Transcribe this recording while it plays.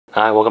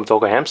Hi, welcome to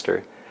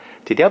AwkwardHamster.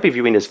 Today I'll be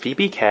reviewing this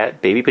Phoebe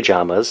Cat Baby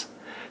Pajamas.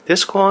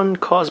 This one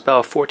costs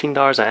about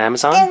 $14 on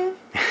Amazon.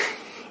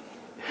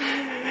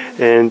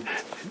 And,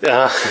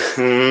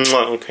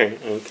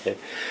 okay.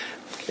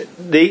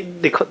 They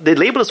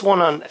label this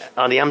one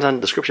on the Amazon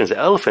description as an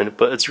elephant,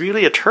 but it's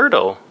really a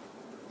turtle.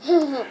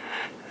 Let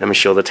me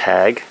show the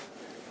tag.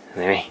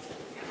 It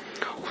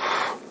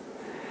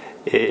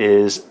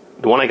is,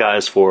 the one I got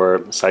is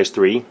for size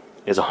 3.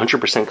 It's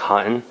 100%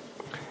 cotton.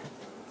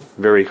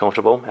 Very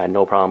comfortable. I had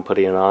no problem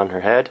putting it on her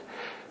head.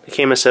 It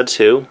came in a set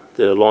too,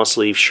 the long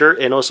sleeve shirt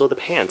and also the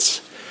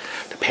pants.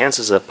 The pants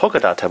is a polka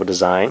dot type of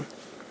design.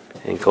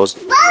 And it goes...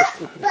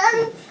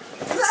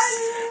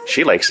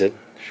 She likes it.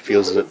 She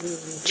feels it.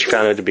 She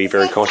found it to be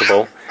very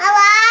comfortable.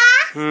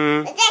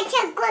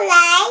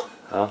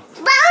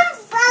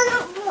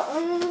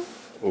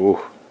 Ooh.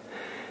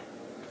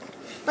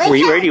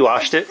 We already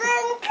washed it.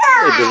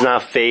 It does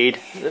not fade.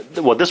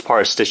 Well, this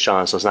part is stitched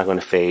on, so it's not going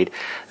to fade.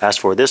 As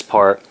for this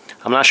part,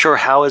 I'm not sure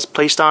how it's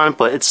placed on,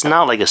 but it's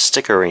not like a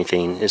sticker or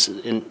anything.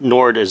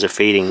 Nor is it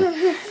fading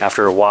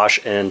after a wash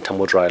and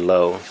tumble dry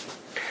low.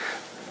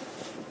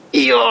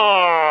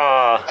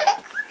 Yeah!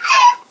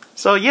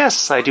 So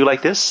yes, I do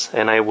like this,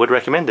 and I would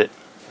recommend it.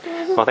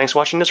 Well, thanks for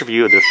watching this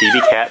review of the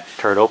Phoebe Cat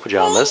Turtle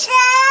Pajamas.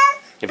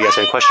 If you guys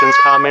have any questions,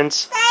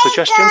 comments,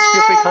 suggestions,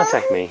 feel free to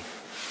contact me.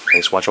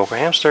 Thanks for watching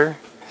AwkwardHamster.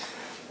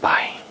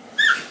 Bye.